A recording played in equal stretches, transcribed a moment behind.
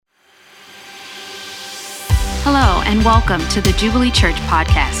Hello, and welcome to the Jubilee Church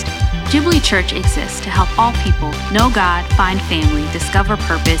podcast. Jubilee Church exists to help all people know God, find family, discover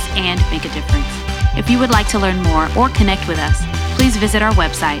purpose, and make a difference. If you would like to learn more or connect with us, please visit our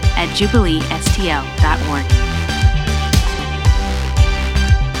website at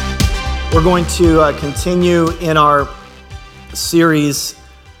jubileestl.org. We're going to continue in our series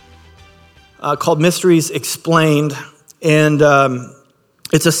called Mysteries Explained, and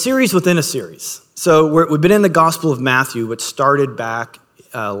it's a series within a series. So we've been in the Gospel of Matthew, which started back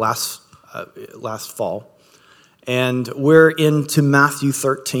last fall, and we're into Matthew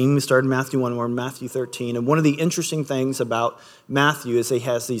 13. We started Matthew 1, we're in Matthew 13, and one of the interesting things about Matthew is he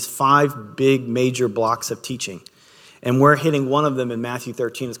has these 5 big major blocks of teaching, and we're hitting one of them in Matthew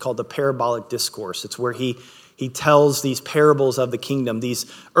 13. It's called the Parabolic Discourse. It's where he tells these parables of the kingdom,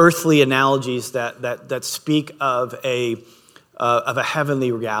 these earthly analogies that speak of a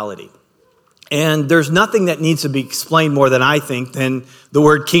heavenly reality. And there's nothing that needs to be explained more than I think than the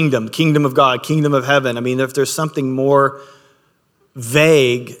word kingdom of God, kingdom of heaven. I mean, if there's something more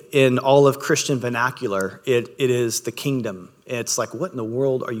vague in all of Christian vernacular, it is the kingdom. It's like, what in the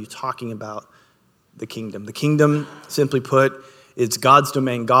world are you talking about, the kingdom? The kingdom, simply put, it's God's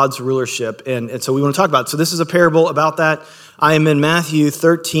domain, God's rulership. And so we want to talk about it. So this is a parable about that. I am in Matthew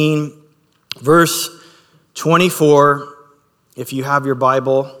 13, verse 24. If you have your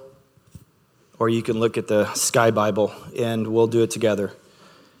Bible, or you can look at the Sky Bible, and we'll do it together.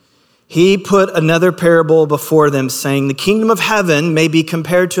 He put another parable before them, saying, the kingdom of heaven may be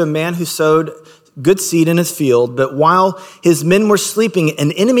compared to a man who sowed good seed in his field, but while his men were sleeping,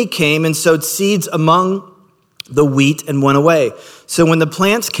 an enemy came and sowed seeds among the wheat and went away. So when the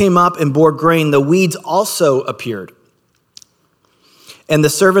plants came up and bore grain, the weeds also appeared. And the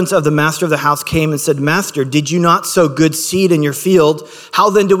servants of the master of the house came and said, Master, did you not sow good seed in your field? How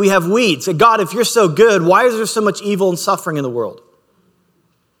then do we have weeds? And God, if you're so good, why is there so much evil and suffering in the world?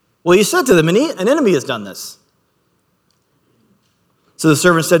 Well, he said to them, an enemy has done this. So the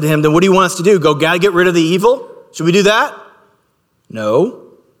servant said to him, then what do you want us to do? Go get rid of the evil? Should we do that?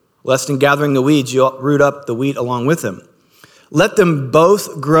 No, lest in gathering the weeds, you root up the wheat along with them. Let them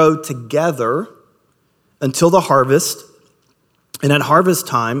both grow together until the harvest. And at harvest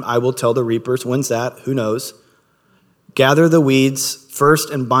time, I will tell the reapers, when's that? Who knows? Gather the weeds first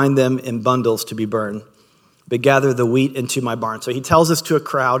and bind them in bundles to be burned, but gather the wheat into my barn. So he tells this to a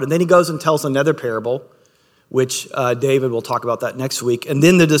crowd, and then he goes and tells another parable, which David will talk about that next week. And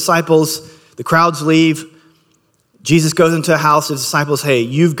then the disciples, the crowds leave. Jesus goes into a house. The disciples, hey,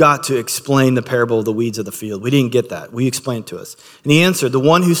 you've got to explain the parable of the weeds of the field. We didn't get that. Will you explain it to us? And he answered, the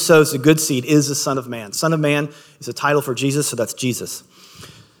one who sows the good seed is the Son of Man. Son of Man is a title for Jesus, so that's Jesus.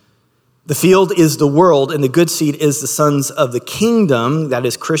 The field is the world, and the good seed is the sons of the kingdom, that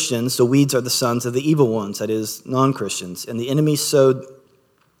is Christians. The weeds are the sons of the evil ones, that is non-Christians. And the enemy sowed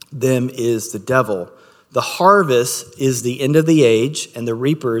them is the devil. The harvest is the end of the age, and the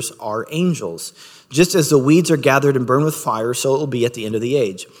reapers are angels. Just as the weeds are gathered and burned with fire, so it will be at the end of the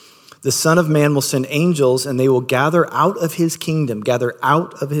age. The Son of Man will send angels, and they will gather out of his kingdom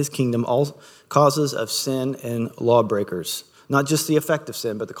all causes of sin and lawbreakers. Not just the effect of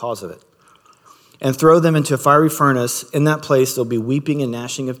sin, but the cause of it. And throw them into a fiery furnace. In that place, there'll be weeping and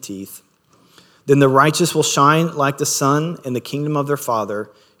gnashing of teeth. Then the righteous will shine like the sun in the kingdom of their Father.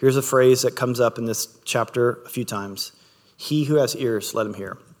 Here's a phrase that comes up in this chapter a few times. He who has ears, let him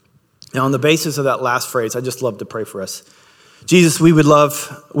hear. Now, on the basis of that last phrase, I just love to pray for us. Jesus, we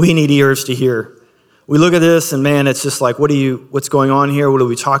need ears to hear. We look at this and man, it's just like, what's going on here? What are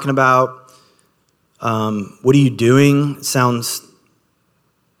we talking about? What are you doing? It sounds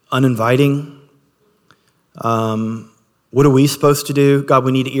uninviting. What are we supposed to do? God,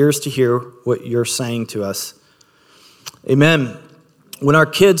 we need ears to hear what you're saying to us. Amen. When our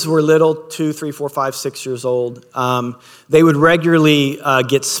kids were little, 2, 3, 4, 5, 6 years old, they would regularly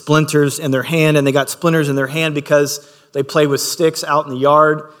get splinters in their hand, and they got splinters in their hand because they played with sticks out in the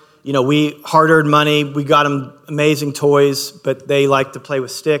yard. You know, we hard-earned money, we got them amazing toys, but they like to play with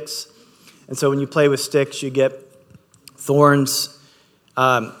sticks. And so when you play with sticks, you get thorns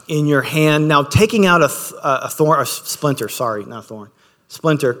in your hand. Now, taking out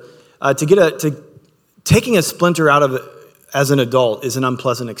taking a splinter out of it as an adult is an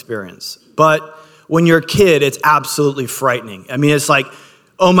unpleasant experience. But when you're a kid, it's absolutely frightening. I mean, it's like,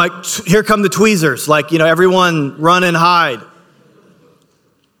 oh my, here come the tweezers. Like, everyone run and hide.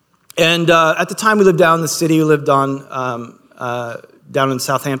 And at the time we lived down in the city, we lived down in the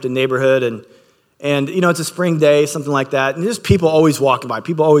Southampton neighborhood. And it's a spring day, something like that. And there's people always walking by,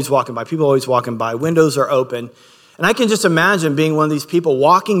 windows are open. And I can just imagine being one of these people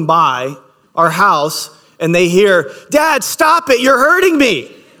walking by our house and they hear, "Dad, stop it, you're hurting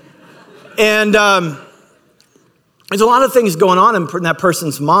me." And there's a lot of things going on in that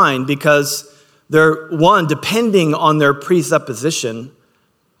person's mind because they're, one, depending on their presupposition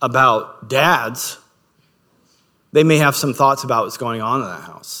about dads, they may have some thoughts about what's going on in that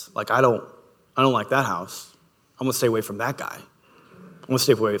house. Like, I don't like that house. I'm going to stay away from that guy. I'm going to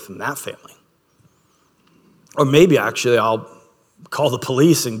stay away from that family. Or maybe actually I'll call the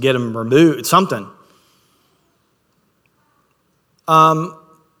police and get him removed, something.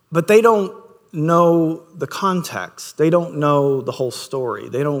 But they don't know the context. They don't know the whole story.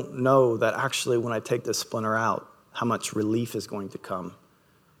 They don't know that actually when I take this splinter out, how much relief is going to come.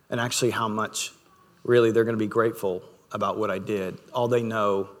 And actually how much really they're going to be grateful about what I did. All they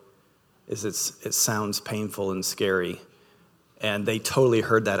know is it sounds painful and scary. And they totally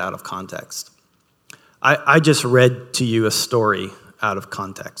heard that out of context. I just read to you a story out of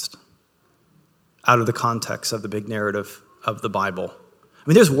context. Out of the context of the big narrative of the Bible. I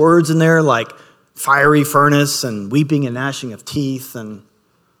mean, there's words in there like fiery furnace and weeping and gnashing of teeth. And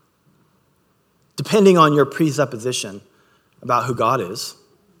depending on your presupposition about who God is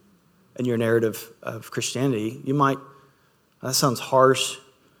and your narrative of Christianity, you might, that sounds harsh,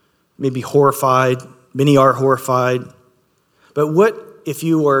 maybe horrified. Many are horrified. But what if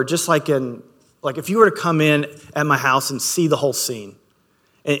you were just like if you were to come in at my house and see the whole scene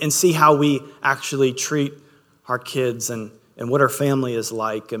and see how we actually treat our kids and what our family is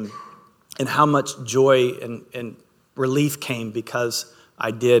like and how much joy and relief came because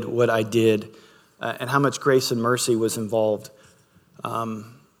I did what I did and how much grace and mercy was involved,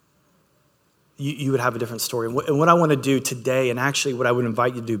 you would have a different story. And what I want to do today, and actually what I would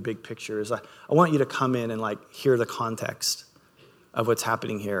invite you to do big picture, is I want you to come in and hear the context of what's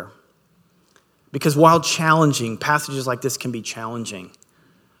happening here. Because while challenging, passages like this can be challenging,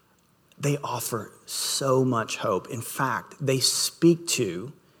 they offer so much hope. In fact, they speak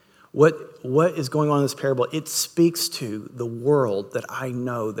to what is going on in this parable. It speaks to the world that I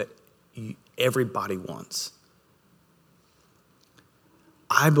know that everybody wants.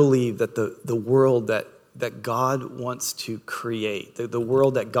 I believe that the world that God wants to create, the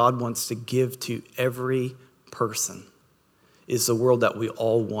world that God wants to give to every person is the world that we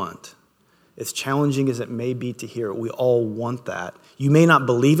all want. As challenging as it may be to hear, we all want that. You may not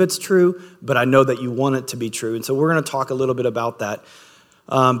believe it's true, but I know that you want it to be true. And so we're going to talk a little bit about that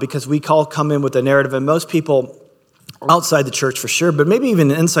because we all come in with a narrative. And most people outside the church for sure, but maybe even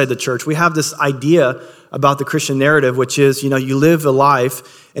inside the church, we have this idea about the Christian narrative, which is, you live a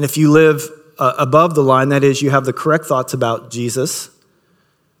life. And if you live above the line, that is, you have the correct thoughts about Jesus,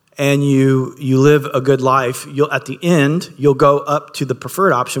 and you live a good life, at the end, you'll go up to the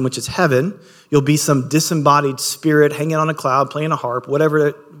preferred option, which is heaven. You'll be some disembodied spirit hanging on a cloud, playing a harp,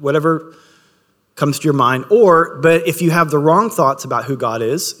 whatever comes to your mind. But if you have the wrong thoughts about who God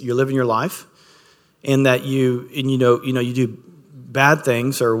is, you're living your life, and that you do bad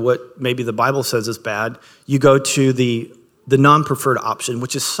things, or what maybe the Bible says is bad, you go to the non-preferred option,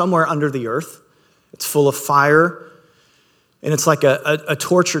 which is somewhere under the earth. It's full of fire. And it's like a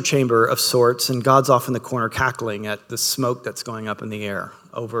torture chamber of sorts, and God's off in the corner cackling at the smoke that's going up in the air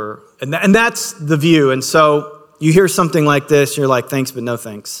over. And that's the view. And so you hear something like this, and you're like, thanks, but no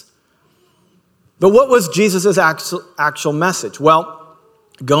thanks. But what was Jesus' actual message? Well,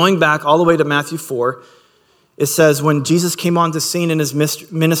 going back all the way to Matthew 4, it says when Jesus came on the scene in his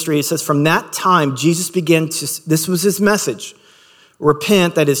ministry, it says from that time, Jesus began this was his message.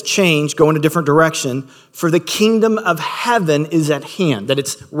 Repent, that is change, go in a different direction, for the kingdom of heaven is at hand, that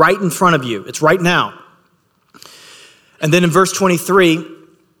it's right in front of you. It's right now. And then in verse 23,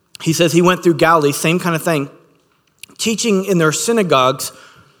 he says he went through Galilee, same kind of thing, teaching in their synagogues,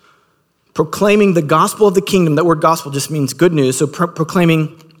 proclaiming the gospel of the kingdom. That word gospel just means good news. So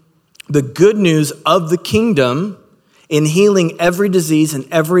proclaiming the good news of the kingdom in healing every disease and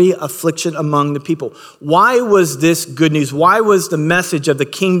every affliction among the people. Why was this good news? Why was the message of the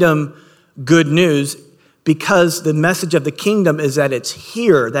kingdom good news? Because the message of the kingdom is that it's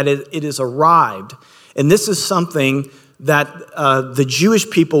here, that it is arrived. And this is something that the Jewish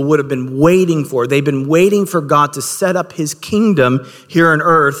people would have been waiting for. They've been waiting for God to set up his kingdom here on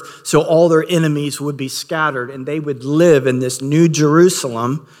earth so all their enemies would be scattered and they would live in this new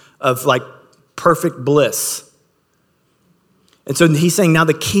Jerusalem of perfect bliss. And so he's saying now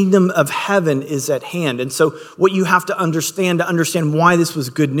the kingdom of heaven is at hand. And so what you have to understand why this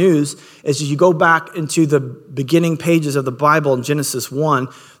was good news is as you go back into the beginning pages of the Bible in Genesis 1,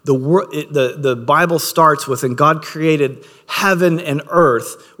 the Bible starts with, and God created heaven and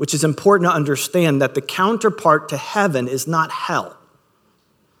earth, which is important to understand that the counterpart to heaven is not hell.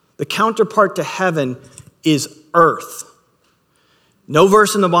 The counterpart to heaven is earth. No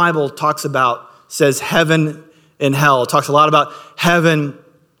verse in the Bible says heaven and hell. It talks a lot about heaven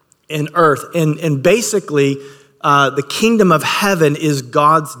and earth. And basically, the kingdom of heaven is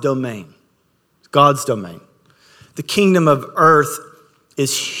God's domain. God's domain. The kingdom of earth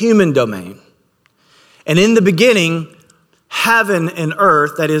is human domain. And in the beginning, heaven and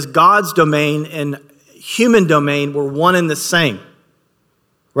earth, that is God's domain and human domain, were one and the same,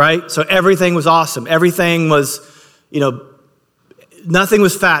 right? So everything was awesome. Everything was, nothing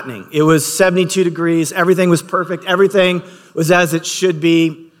was fattening. It was 72 degrees. Everything was perfect. Everything was as it should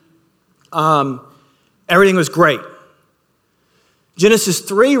be. Everything was great. Genesis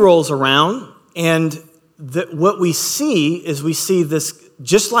 3 rolls around, and what we see this,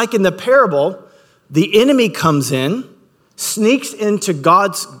 just like in the parable, the enemy comes in, sneaks into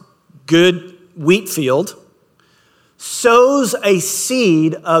God's good wheat field, sows a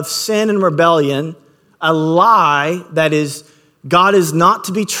seed of sin and rebellion, a lie that is, God is not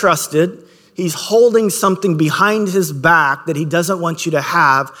to be trusted. He's holding something behind his back that he doesn't want you to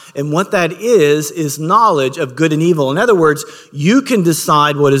have. And what that is knowledge of good and evil. In other words, you can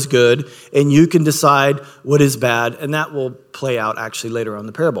decide what is good and you can decide what is bad. And that will play out actually later on in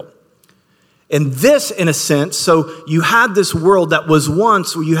the parable. And this, in a sense, so you had this world that was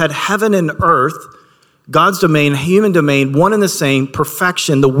once where you had heaven and earth, God's domain, human domain, one and the same,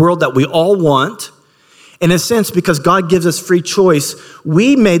 perfection, the world that we all want. In a sense, because God gives us free choice,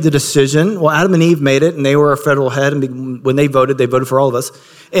 we made the decision. Well, Adam and Eve made it, and they were our federal head. And when they voted for all of us.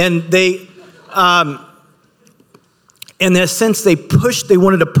 And they, in a sense, they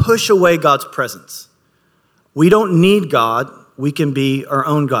wanted to push away God's presence. We don't need God. We can be our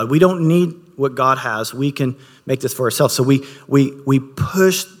own God. We don't need what God has. We can make this for ourselves. So we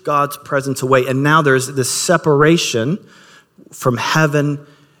pushed God's presence away. And now there's this separation from heaven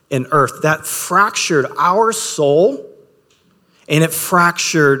and earth that fractured our soul, and it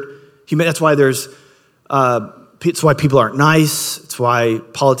fractured human. That's why it's why people aren't nice. It's why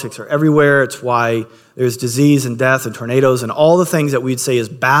politics are everywhere. It's why there's disease and death and tornadoes and all the things that we'd say is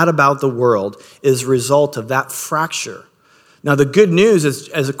bad about the world is a result of that fracture. Now, the good news is,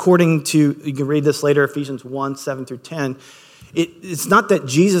 as according to, you can read this later, Ephesians 1, 7 through 10, it's not that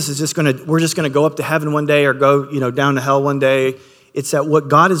Jesus is we're just going to go up to heaven one day or go, down to hell one day. It's that what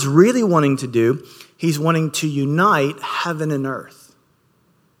God is really wanting to do, he's wanting to unite heaven and earth.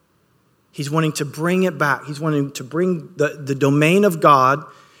 He's wanting to bring it back. He's wanting to bring the domain of God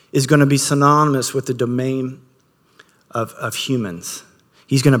is going to be synonymous with the domain of humans.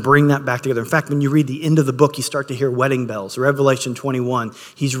 He's going to bring that back together. In fact, when you read the end of the book, you start to hear wedding bells. Revelation 21,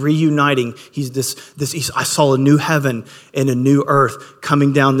 he's reuniting. I saw a new heaven and a new earth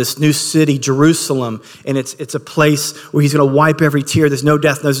coming down, this new city, Jerusalem. And it's a place where he's going to wipe every tear. There's no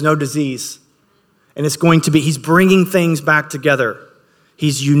death, there's no disease. And he's bringing things back together.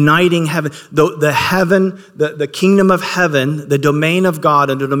 He's uniting heaven. The kingdom of heaven, the domain of God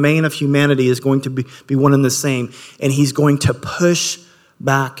and the domain of humanity is going to be one and the same. And he's going to push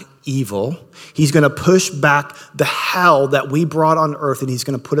back evil. He's going to push back the hell that we brought on earth, and he's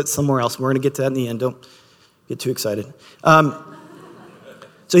going to put it somewhere else. We're going to get to that in the end. Don't get too excited. So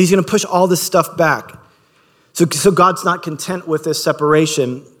he's going to push all this stuff back. So God's not content with this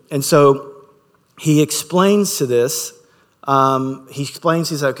separation, and so he explains to this. He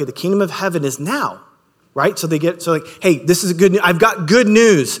says, okay, the kingdom of heaven is now. Right? So hey, this is good news. I've got good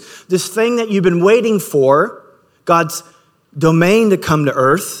news. This thing that you've been waiting for, God's domain to come to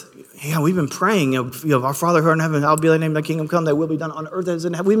earth. Yeah, we've been praying, our Father who art in heaven, hallowed be thy name, thy kingdom come, thy will be done on earth as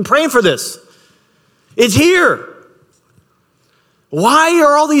in heaven. We've been praying for this. It's here. Why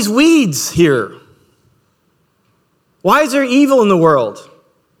are all these weeds here? Why is there evil in the world?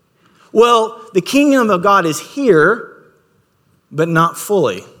 Well, the kingdom of God is here, but not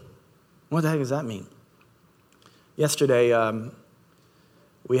fully. What the heck does that mean? Yesterday,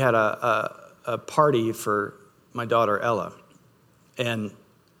 we had a party for my daughter, Ella, and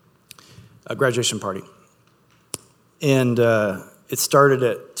a graduation party. And it started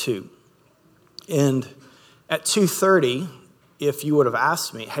at 2. And at 2:30, if you would have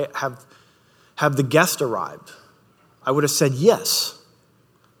asked me, hey, have the guests arrived? I would have said yes,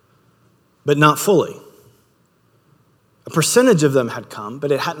 but not fully. A percentage of them had come, but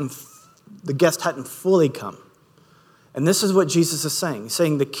the guest hadn't fully come. And this is what Jesus is saying. He's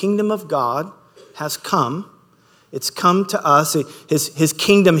saying the kingdom of God has come. It's come to us. His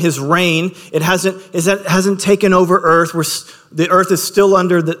kingdom, his reign, it hasn't taken over earth. The earth is still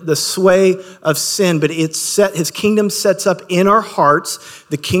under the sway of sin, but his kingdom sets up in our hearts.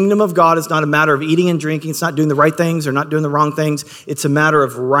 The kingdom of God is not a matter of eating and drinking. It's not doing the right things or not doing the wrong things. It's a matter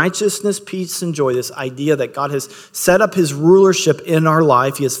of righteousness, peace, and joy. This idea that God has set up his rulership in our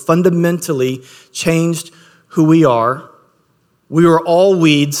life. He has fundamentally changed who we are. We were all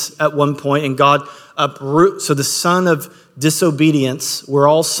weeds at one point, and God uprooted. So the son of disobedience, we're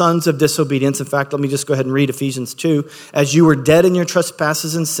all sons of disobedience. In fact, let me just go ahead and read Ephesians 2. As you were dead in your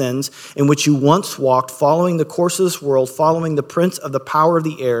trespasses and sins, in which you once walked, following the course of this world, following the prince of the power of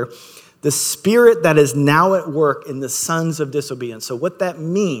the air, the spirit that is now at work in the sons of disobedience. So what that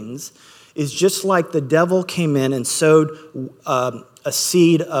means is just like the devil came in and sowed a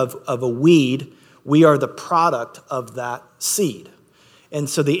seed of a weed, we are the product of that seed. And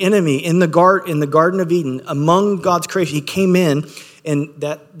so the enemy in the Garden of Eden, among God's creation, he came in, and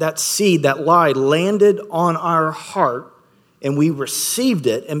that seed, that lie, landed on our heart, and we received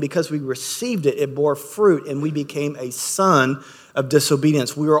it. And because we received it, it bore fruit, and we became a son of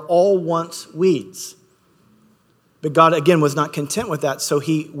disobedience. We were all once weeds. But God, again, was not content with that. So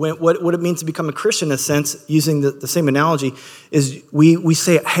he went, what it means to become a Christian, in a sense, using the same analogy, is we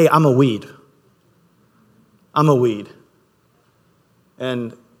say, hey, I'm a weed. I'm a weed.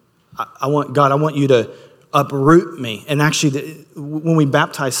 And I want you to uproot me. And actually, when we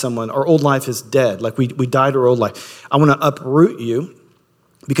baptize someone, our old life is dead. Like we died to our old life. I want to uproot you,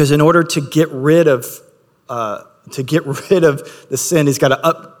 because in order to get rid of the sin, he's got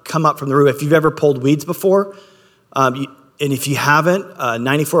to come up from the root. If you've ever pulled weeds before, and if you haven't,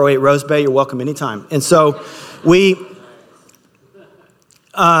 9408 Rose Bay, you're welcome anytime. And so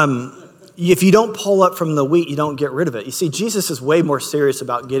if you don't pull up from the wheat, you don't get rid of it. You see, Jesus is way more serious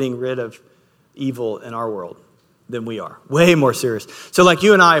about getting rid of evil in our world than we are. Way more serious. So like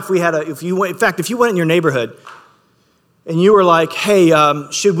you and I, if you went in your neighborhood and you were like, hey,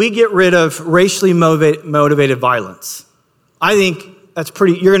 should we get rid of racially motivated violence? I think that's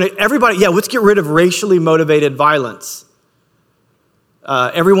let's get rid of racially motivated violence.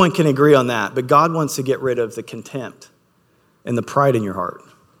 Everyone can agree on that, but God wants to get rid of the contempt and the pride in your heart.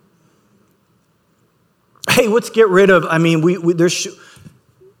 Hey, let's get rid of, there's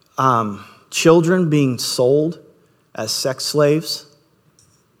children being sold as sex slaves.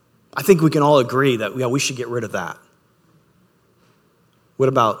 I think we can all agree that we should get rid of that. What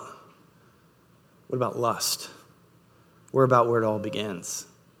about lust? What about where it all begins?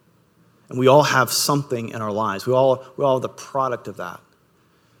 And we all have something in our lives. We all have the product of that.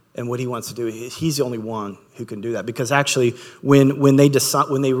 And what he wants to do, he's the only one who can do that. Because actually, when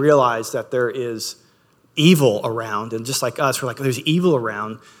they realize that there is evil around, and just like us, we're like, there's evil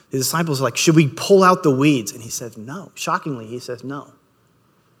around. The disciples are like, should we pull out the weeds? And he says, no. Shockingly, he says, no.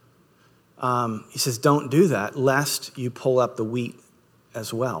 He says, don't do that, lest you pull up the wheat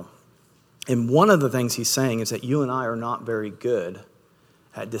as well. And one of the things he's saying is that you and I are not very good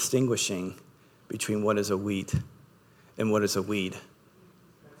at distinguishing between what is a wheat and what is a weed.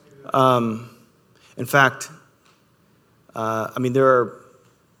 In fact, there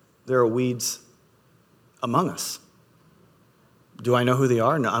are weeds among us. Do I know who they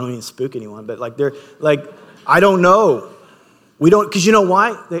are? No, I don't even spook anyone, but I don't know. We don't, because you know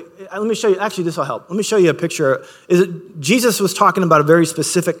why? Let me show you, actually this will help. Let me show you a picture. Jesus was talking about a very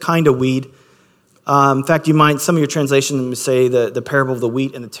specific kind of weed. In fact, some of your translations say the parable of the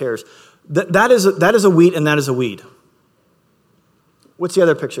wheat and the tares. That is a wheat and that is a weed. What's the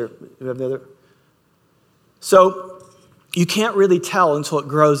other picture? You have the other? So you can't really tell until it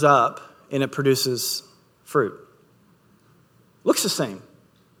grows up and it produces fruit. Looks the same.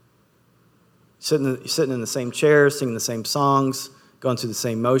 You're sitting in the same chairs, singing the same songs, going through the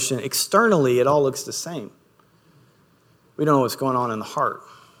same motion. Externally, it all looks the same. We don't know what's going on in the heart.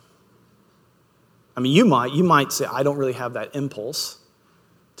 You might say, I don't really have that impulse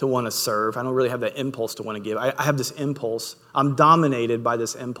to want to serve. I don't really have that impulse to want to give. I have this impulse. I'm dominated by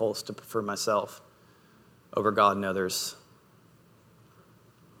this impulse to prefer myself over God and others.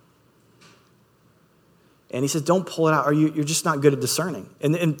 And he says, don't pull it out, or you're just not good at discerning.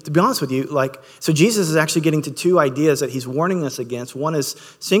 And to be honest with you, so Jesus is actually getting to two ideas that he's warning us against. One is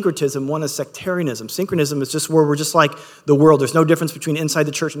syncretism, one is sectarianism. Syncretism is just where we're just like the world. There's no difference between inside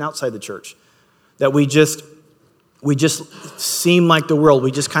the church and outside the church. That we just seem like the world.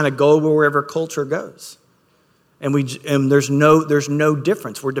 We just kind of go wherever culture goes. And there's no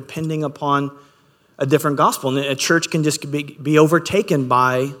difference. We're depending upon a different gospel. And a church can just be overtaken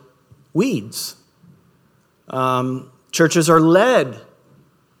by weeds. Churches are led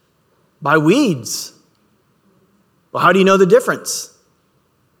by weeds. Well, how do you know the difference?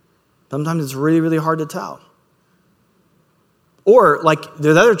 Sometimes it's really, really hard to tell. Or like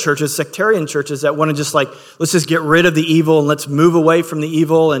there's other churches, sectarian churches that want to just like, let's just get rid of the evil and let's move away from the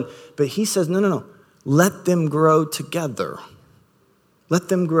evil. But he says, no. Let them grow together. Let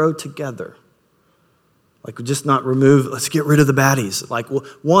them grow together. Like just not remove, let's get rid of the baddies. Like, well,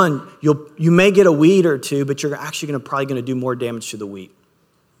 one, you may get a weed or two, but you're actually probably going to do more damage to the wheat.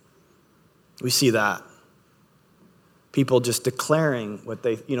 We see that. People just declaring what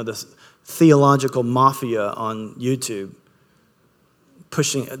they, this theological mafia on YouTube,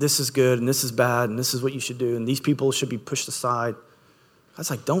 pushing, this is good and this is bad and this is what you should do and these people should be pushed aside. I was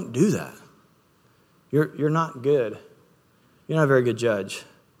like, don't do that. You're not good. You're not a very good judge.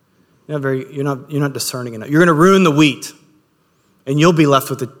 You're not discerning enough. You're going to ruin the wheat, and you'll be left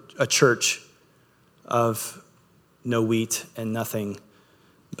with a church of no wheat and nothing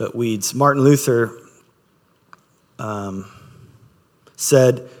but weeds. Martin Luther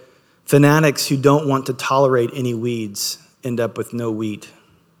said, fanatics who don't want to tolerate any weeds end up with no wheat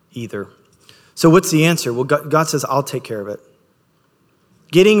either. So what's the answer? Well, God says, I'll take care of it.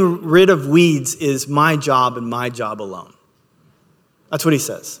 Getting rid of weeds is my job and my job alone. That's what he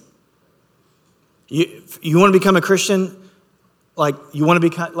says. You want to become a Christian? Like, you want to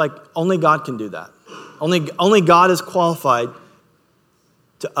become, like, only God can do that. Only God is qualified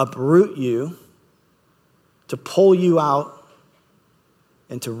to uproot you, to pull you out,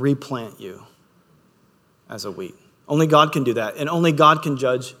 and to replant you as a wheat. Only God can do that. And only God can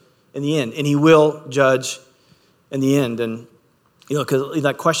judge in the end. And he will judge in the end. And, because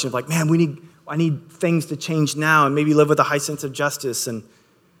that question of like, man, I need things to change now and maybe live with a high sense of justice. And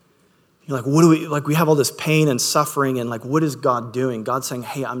you're like, we have all this pain and suffering and like, what is God doing? God's saying,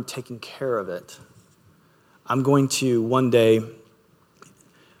 hey, I'm taking care of it. I'm going to one day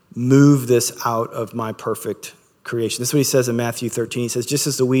move this out of my perfect creation. This is what he says in Matthew 13. He says, just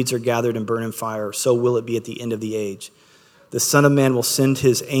as the weeds are gathered and burned in fire, so will it be at the end of the age. The Son of Man will send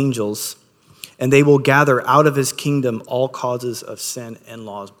his angels, and they will gather out of his kingdom all causes of sin and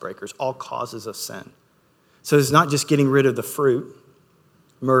laws breakers, all causes of sin. So it's not just getting rid of the fruit,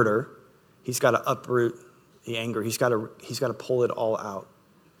 murder. He's got to uproot the anger. He's got to pull it all out.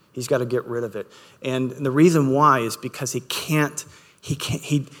 He's got to get rid of it. And the reason why is because it's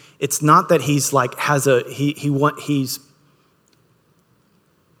not that he's like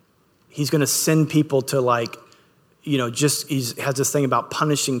he's going to send people to like, he has this thing about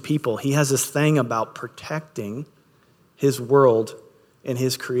punishing people. He has this thing about protecting his world and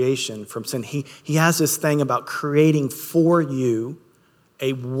his creation from sin. He has this thing about creating for you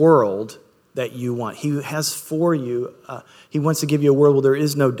a world that you want. He has for you, he wants to give you a world where there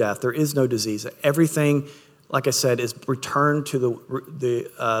is no death, there is no disease. Everything, like I said, is returned to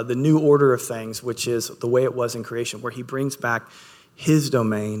the new order of things, which is the way it was in creation, where he brings back his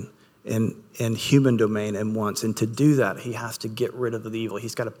domain and human domain and wants. And to do that, he has to get rid of the evil.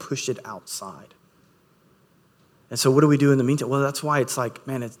 He's got to push it outside. And so what do we do in the meantime? Well, that's why it's like,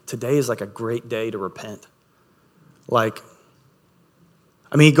 man, today is like a great day to repent.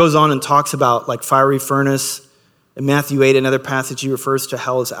 He goes on and talks about like fiery furnace. In Matthew 8, another passage, he refers to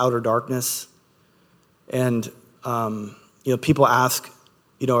hell as outer darkness. And, people ask,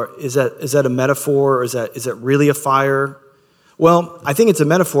 is that a metaphor or is it really a fire? Well, I think it's a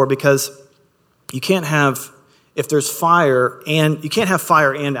metaphor because you can't have fire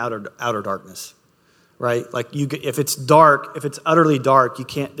and outer darkness, right? Like if it's dark, if it's utterly dark,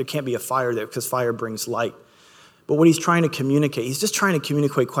 there can't be a fire there because fire brings light. But what he's trying to communicate, he's just trying to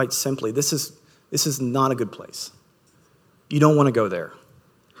communicate quite simply, this is not a good place. You don't want to go there.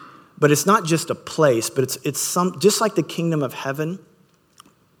 But it's not just a place, but it's just like the kingdom of heaven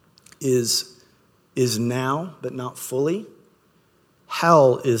is now, but not fully.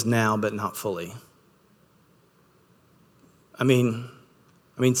 Hell is now, but not fully. I mean,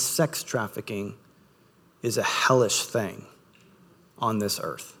 sex trafficking is a hellish thing on this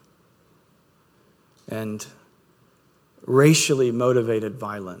earth. And racially motivated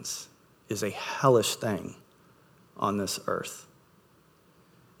violence is a hellish thing on this earth.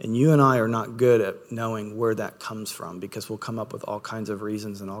 And you and I are not good at knowing where that comes from because we'll come up with all kinds of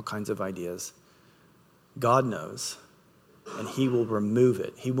reasons and all kinds of ideas. God knows, and he will remove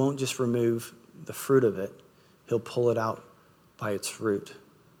it. He won't just remove the fruit of it. He'll pull it out by its root.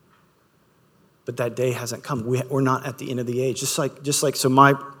 But that day hasn't come. We're not at the end of the age. Just like so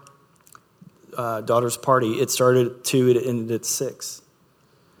my daughter's party, it started at 2, it ended at 6.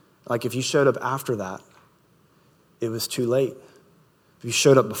 Like if you showed up after that, it was too late. If you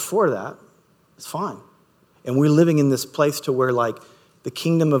showed up before that, it's fine. And we're living in this place to where like the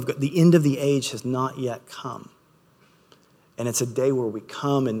kingdom of God, the end of the age has not yet come. And it's a day where we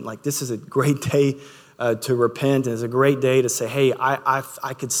come and like this is a great day to repent, and it's a great day to say, hey,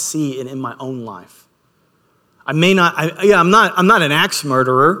 I could see it in my own life. I'm not an axe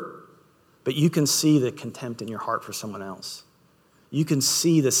murderer, but you can see the contempt in your heart for someone else. You can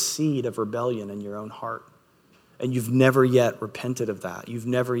see the seed of rebellion in your own heart, and you've never yet repented of that. You've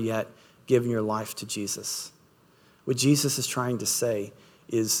never yet given your life to Jesus. What Jesus is trying to say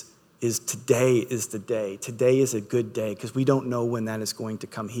is today is the day. Today is a good day, because we don't know when that is going to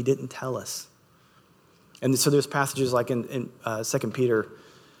come. He didn't tell us. And so there's passages like in 2 Peter,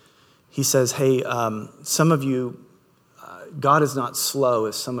 he says, hey, some of you, God is not slow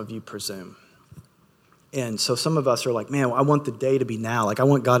as some of you presume. And so some of us are like, man, I want the day to be now. Like, I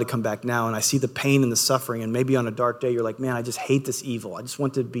want God to come back now. And I see the pain and the suffering. And maybe on a dark day, you're like, man, I just hate this evil. I just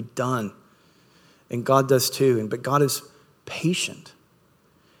want it to be done. And God does too. But God is patient.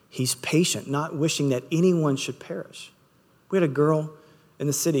 He's patient, not wishing that anyone should perish. We had a girl in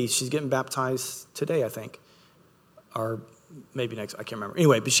the city. She's getting baptized today, I think. Or maybe next, I can't remember.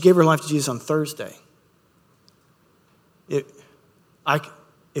 Anyway, but she gave her life to Jesus on Thursday. If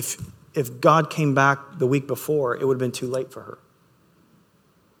God came back the week before, it would have been too late for her.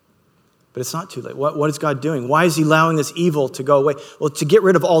 But it's not too late. What is God doing? Why is he allowing this evil to go away? Well, to get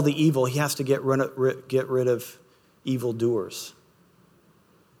rid of all the evil, he has to get rid of evildoers.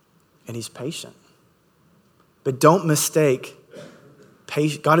 And he's patient. But don't mistake,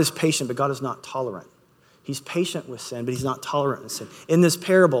 God is patient, but God is not tolerant. He's patient with sin, but he's not tolerant with sin. In this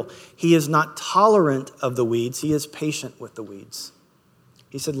parable, he is not tolerant of the weeds. He is patient with the weeds.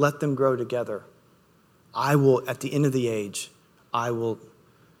 He said, let them grow together. I will, at the end of the age, I will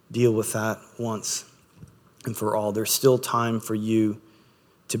deal with that once and for all. There's still time for you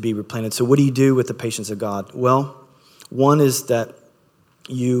to be replanted. So what do you do with the patience of God? Well, one is that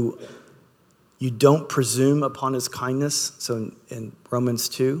you don't presume upon his kindness. So in Romans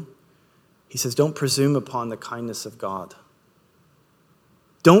 2, he says, don't presume upon the kindness of God.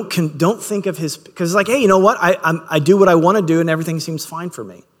 Don't think of his, because it's like, hey, you know what? I do what I want to do and everything seems fine for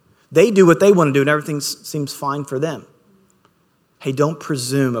me. They do what they want to do and everything seems fine for them. Hey, don't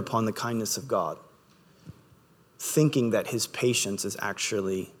presume upon the kindness of God, thinking that his patience is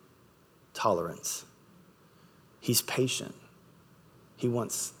actually tolerance. He's patient. He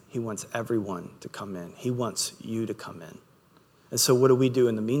wants everyone to come in. He wants you to come in. And so what do we do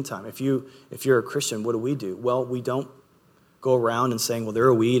in the meantime? If you're a Christian, what do we do? Well, we don't go around and saying, well, they're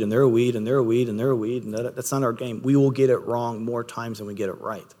a weed, and they're a weed, and they're a weed, and they're a weed, and that's not our game. We will get it wrong more times than we get it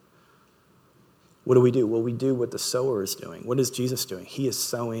right. What do we do? Well, we do what the sower is doing. What is Jesus doing? He is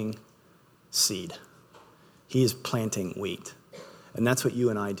sowing seed. He is planting wheat. And that's what you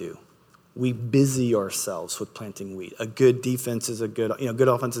and I do. We busy ourselves with planting wheat. A good defense is a good, good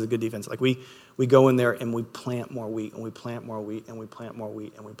offense is a good defense. Like we go in there and we plant more wheat, and we plant more wheat, and we plant more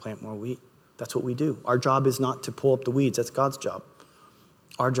wheat, and we plant more wheat. That's what we do. Our job is not to pull up the weeds. That's God's job.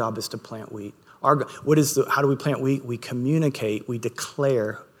 Our job is to plant wheat. How do we plant wheat? We communicate, we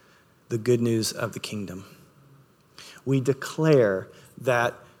declare the good news of the kingdom. We declare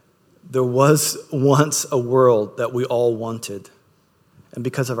that there was once a world that we all wanted. And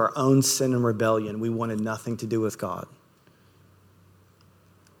because of our own sin and rebellion, we wanted nothing to do with God.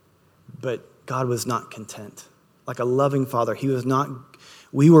 But God was not content. Like a loving father,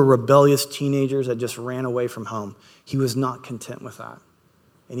 we were rebellious teenagers that just ran away from home. He was not content with that.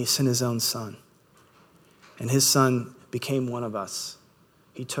 And he sent his own son. And his son became one of us.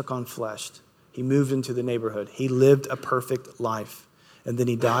 He took on flesh. He moved into the neighborhood. He lived a perfect life. And then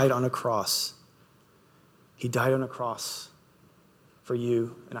he died on a cross. He died on a cross for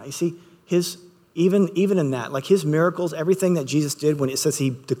you and I. You see, even in that, like his miracles, everything that Jesus did when it says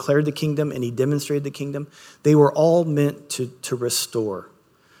he declared the kingdom and he demonstrated the kingdom, they were all meant to restore.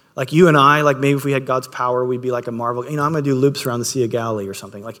 Like you and I, like maybe if we had God's power, we'd be like a marvel. I'm going to do loops around the Sea of Galilee or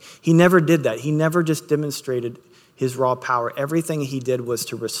something. Like he never did that. He never just demonstrated his raw power. Everything he did was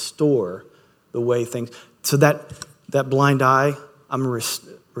to restore the way things. So that blind eye, I'm going to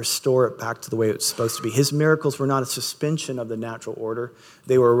restore it back to the way it's supposed to be. His miracles were not a suspension of the natural order.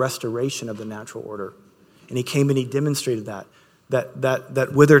 They were a restoration of the natural order. And he came and he demonstrated that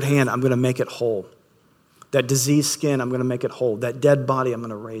withered hand, I'm going to make it whole. That diseased skin, I'm going to make it whole. That dead body, I'm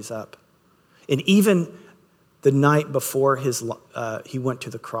going to raise up. And even the night before he went to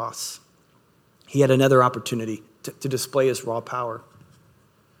the cross, he had another opportunity to display his raw power.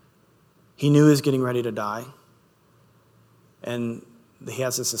 He knew he was getting ready to die. And he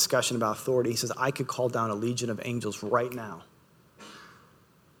has this discussion about authority. He says, I could call down a legion of angels right now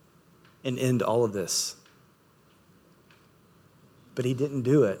and end all of this. But he didn't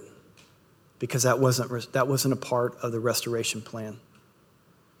do it because that wasn't a part of the restoration plan.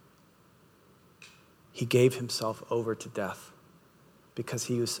 He gave himself over to death because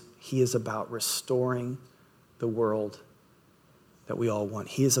he is about restoring the world that we all want.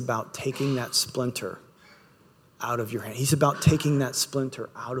 He is about taking that splinter out of your hand. He's about taking that splinter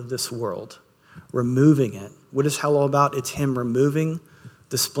out of this world, removing it. What is hell all about? It's him removing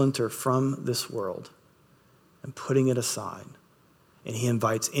the splinter from this world and putting it aside. And he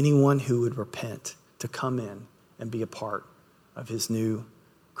invites anyone who would repent to come in and be a part of his new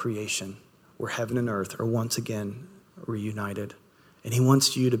creation, where heaven and earth are once again reunited. And he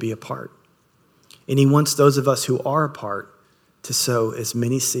wants you to be a part. And he wants those of us who are a part to sow as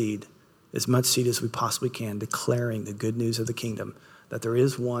much seed as we possibly can, declaring the good news of the kingdom, that there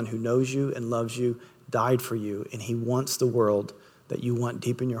is one who knows you and loves you, died for you, and he wants the world that you want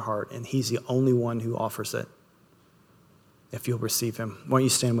deep in your heart, and he's the only one who offers it. If you'll receive him. Why don't you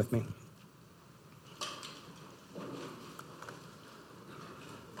stand with me?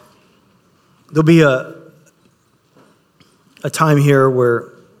 There'll be a time here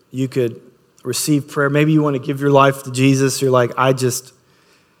where you could receive prayer. Maybe you want to give your life to Jesus. You're like, I just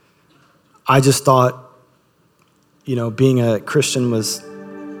thought, being a Christian was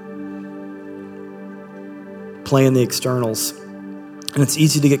playing the externals. And it's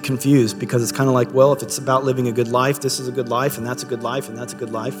easy to get confused because it's kind of like, well, if it's about living a good life, this is a good life, and that's a good life, and that's a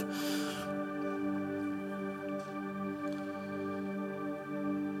good life.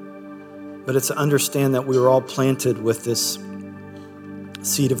 But it's to understand that we were all planted with this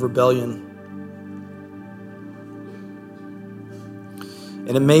seed of rebellion.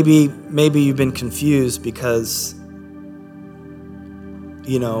 And it maybe you've been confused because,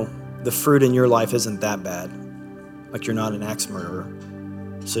 the fruit in your life isn't that bad. Like you're not an axe murderer,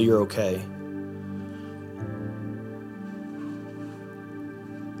 so you're okay.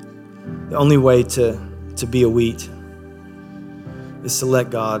 The only way to be a wheat is to let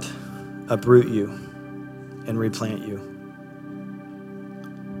God uproot you and replant you.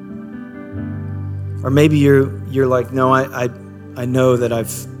 Or maybe you're like, no, I know that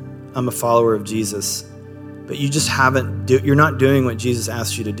I'm a follower of Jesus, but you just you're not doing what Jesus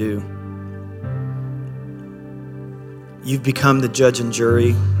asked you to do. You've become the judge and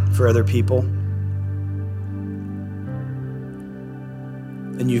jury for other people.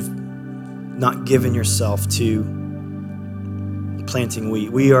 And you've not given yourself to planting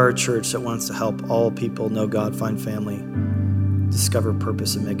wheat. We are a church that wants to help all people know God, find family, discover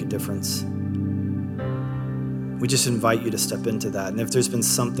purpose, and make a difference. We just invite you to step into that. And if there's been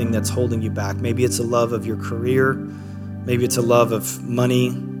something that's holding you back, maybe it's a love of your career, maybe it's a love of money,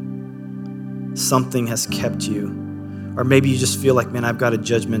 something has kept you. Or maybe you just feel like, man, I've got a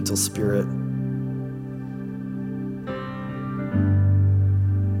judgmental spirit.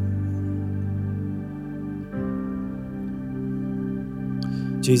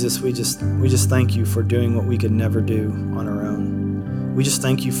 Jesus, we just thank you for doing what we could never do on our own. We just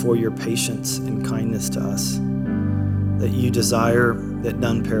thank you for your patience and kindness to us, that you desire that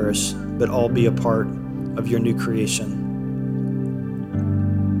none perish, but all be a part of your new creation.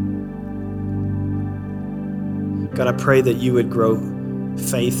 God, I pray that you would grow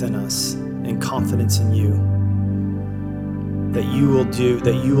faith in us and confidence in you, that you will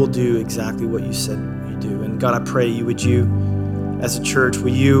do exactly what you said you do. And God, I pray as a church,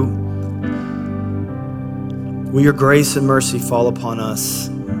 will your grace and mercy fall upon us,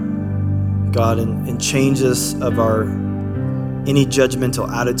 God, and change us of any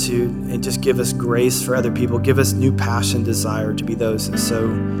judgmental attitude, and just give us grace for other people. Give us new passion, desire to be those that sow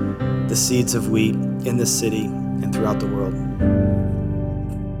the seeds of wheat in this city and throughout the world.